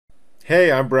Hey,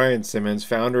 I'm Brian Simmons,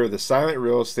 founder of the Silent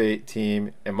Real Estate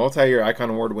team and multi-year Icon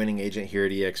Award winning agent here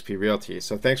at eXp Realty.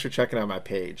 So thanks for checking out my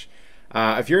page.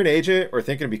 If you're an agent or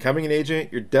thinking of becoming an agent,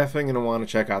 you're definitely going to want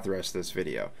to check out the rest of this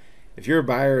video. If you're a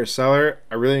buyer or seller,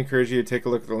 I really encourage you to take a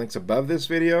look at the links above this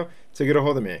video to get a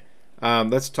hold of me.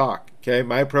 Let's talk, okay?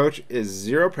 My approach is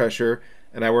zero pressure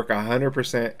and I work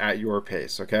 100% at your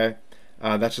pace, okay?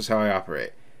 That's just how I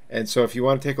operate. And so if you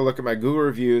want to take a look at my Google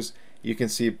reviews, you can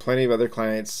see plenty of other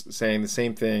clients saying the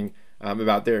same thing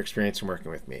about their experience in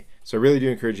working with me. So I really do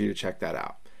encourage you to check that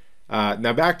out.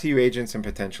 Now back to you agents and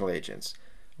potential agents.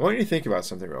 I want you to think about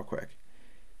something real quick.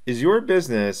 Is your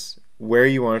business where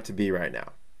you want it to be right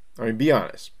now? I mean, be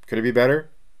honest. Could it be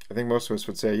better? I think most of us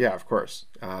would say, yeah, of course.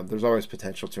 There's always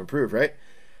potential to improve, right?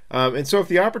 And so if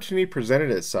the opportunity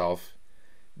presented itself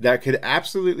that could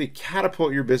absolutely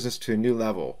catapult your business to a new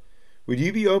level, would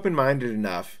you be open-minded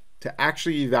enough to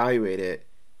actually evaluate it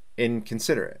and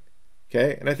consider it?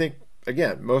 Okay, and I think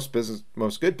again, most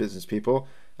good business people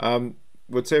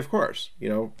would say, of course,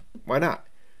 why not?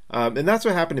 And that's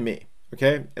what happened to me.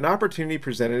 Okay, an opportunity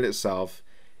presented itself,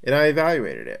 and I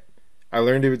evaluated it. I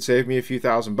learned it would save me a few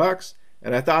 $1,000s,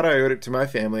 and I thought I owed it to my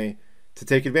family to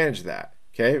take advantage of that.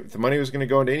 Okay, if the money was going to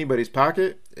go into anybody's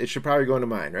pocket, it should probably go into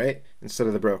mine, right? Instead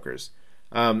of the broker's.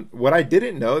 What I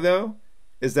didn't know though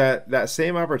is that that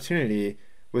same opportunity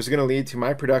was going to lead to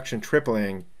my production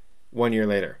tripling 1 year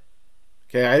later.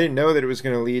 Okay, I didn't know that it was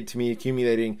going to lead to me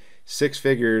accumulating 6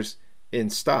 figures in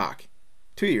stock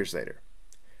 2 years later.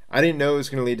 I didn't know it was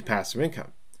going to lead to passive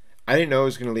income. I didn't know it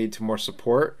was going to lead to more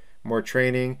support, more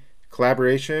training,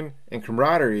 collaboration, and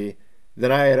camaraderie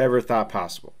than I had ever thought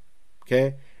possible.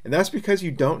 Okay, and that's because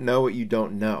you don't know what you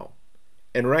don't know.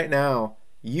 And right now,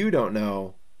 you don't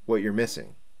know what you're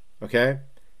missing. Okay,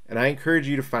 and I encourage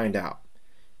you to find out.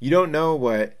 You don't know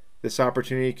what this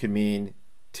opportunity could mean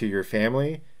to your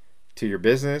family, to your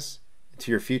business, to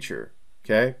your future,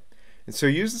 okay? And so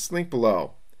use this link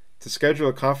below to schedule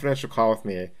a confidential call with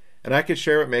me, and I can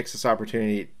share what makes this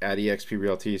opportunity at eXp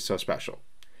Realty so special.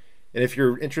 And if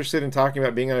you're interested in talking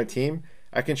about being on a team,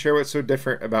 I can share what's so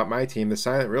different about my team, the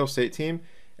Silent Real Estate team,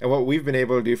 and what we've been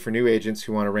able to do for new agents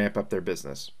who want to ramp up their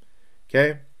business,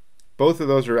 okay? Both of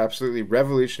those are absolutely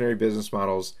revolutionary business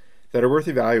models that are worth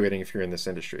evaluating if you're in this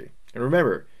industry. And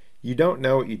remember, you don't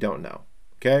know what you don't know,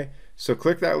 okay? So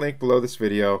click that link below this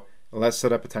video and let's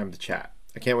set up a time to chat.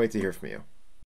 I can't wait to hear from you.